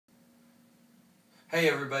Hey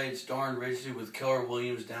everybody, it's Darne Ridgley with Keller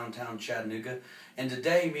Williams, downtown Chattanooga. And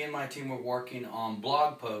today, me and my team were working on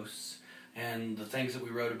blog posts and the things that we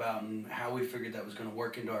wrote about and how we figured that was going to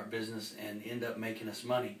work into our business and end up making us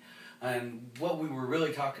money. And what we were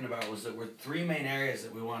really talking about was that there were three main areas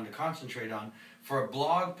that we wanted to concentrate on. For a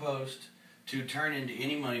blog post to turn into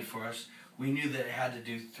any money for us, we knew that it had to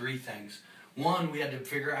do three things. One, we had to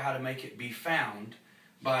figure out how to make it be found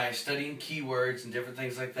by studying keywords and different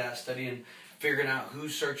things like that, figuring out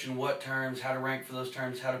who's searching what terms, how to rank for those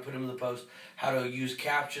terms, how to put them in the post, how to use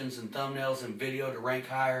captions and thumbnails and video to rank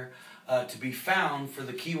higher, to be found for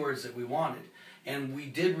the keywords that we wanted. And we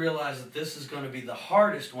did realize that this is going to be the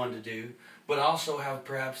hardest one to do, but also have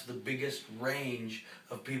perhaps the biggest range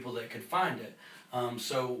of people that could find it.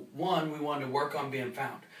 So one, we wanted to work on being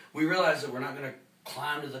found. We realized that we're not going to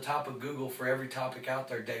climb to the top of Google for every topic out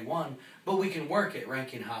there day one, but we can work at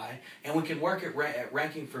ranking high, and we can work at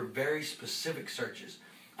ranking for very specific searches.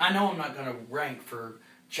 I know I'm not going to rank for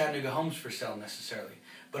Chattanooga homes for sale necessarily,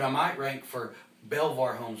 but I might rank for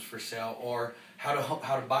Belvoir homes for sale, or how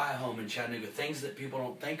to buy a home in Chattanooga, things that people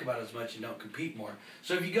don't think about as much and don't compete more.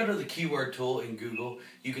 So if you go to the keyword tool in Google,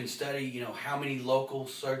 you can study, how many local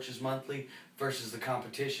searches monthly versus the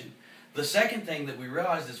competition. The second thing that we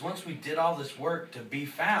realized is once we did all this work to be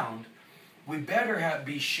found, we better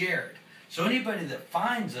be shared. So anybody that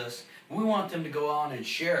finds us, we want them to go on and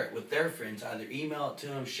share it with their friends. Either email it to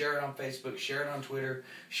them, share it on Facebook, share it on Twitter,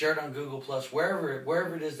 share it on Google+,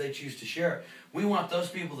 wherever it is they choose to share it. We want those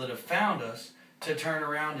people that have found us to turn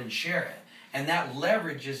around and share it. And that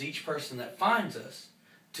leverages each person that finds us.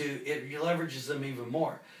 It leverages them even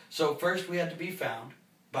more. So first we had to be found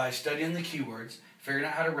by studying the keywords, figuring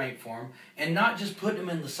out how to rank for them, and not just putting them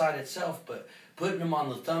in the site itself, but putting them on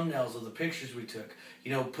the thumbnails of the pictures we took.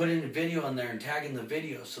 Putting a video in there and tagging the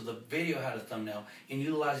video so the video had a thumbnail, and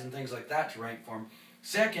utilizing things like that to rank for them.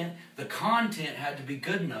 Second, the content had to be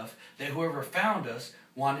good enough that whoever found us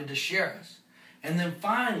wanted to share us. And then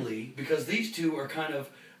finally, because these two are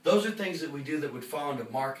those are things that we do that would fall into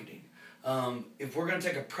marketing. If we're going to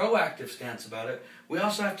take a proactive stance about it, we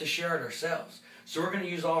also have to share it ourselves. So we're going to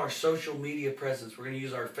use all our social media presence. We're going to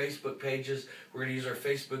use our Facebook pages. We're going to use our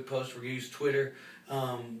Facebook posts. We're going to use Twitter.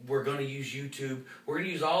 We're going to use YouTube. We're going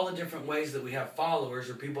to use all the different ways that we have followers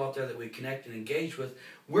or people out there that we connect and engage with.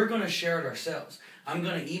 We're going to share it ourselves. I'm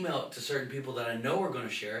going to email it to certain people that I know are going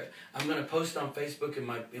to share it. I'm going to post it on Facebook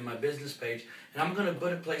in my business page, and I'm going to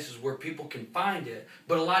put it places where people can find it,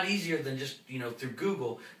 but a lot easier than just through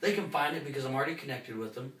Google. They can find it because I'm already connected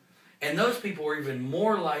with them, and those people are even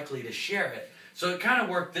more likely to share it. So it kind of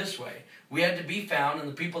worked this way. We had to be found, and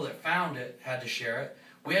the people that found it had to share it.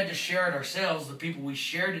 We had to share it ourselves. The people we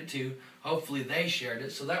shared it to, hopefully they shared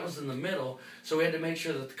it. So that was in the middle. So we had to make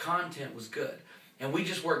sure that the content was good. And we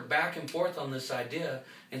just worked back and forth on this idea.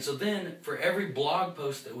 And so then for every blog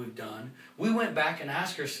post that we've done, we went back and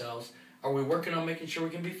asked ourselves, are we working on making sure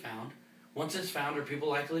we can be found? Once it's found, are people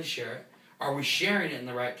likely to share it? Are we sharing it in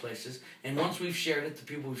the right places? And once we've shared it, the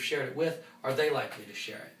people we've shared it with, are they likely to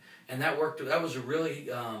share it? And that worked. That was a really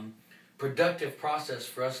productive process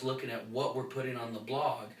for us, looking at what we're putting on the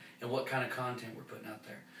blog and what kind of content we're putting out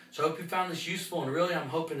there. So I hope you found this useful, and really I'm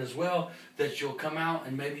hoping as well that you'll come out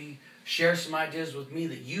and maybe share some ideas with me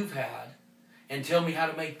that you've had and tell me how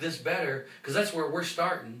to make this better, because that's where we're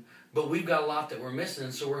starting, but we've got a lot that we're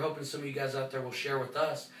missing, so we're hoping some of you guys out there will share with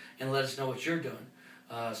us and let us know what you're doing.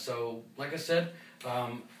 So like I said,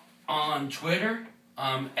 on Twitter,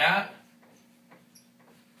 at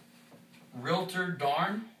Realtor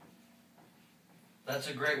Darne. That's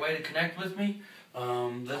a great way to connect with me.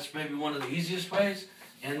 That's maybe one of the easiest ways.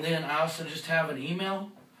 And then I also just have an email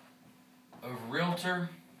of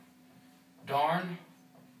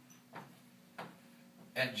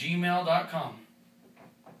realtordarne@gmail.com.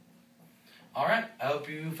 Alright, I hope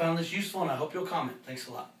you found this useful, and I hope you'll comment. Thanks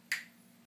a lot.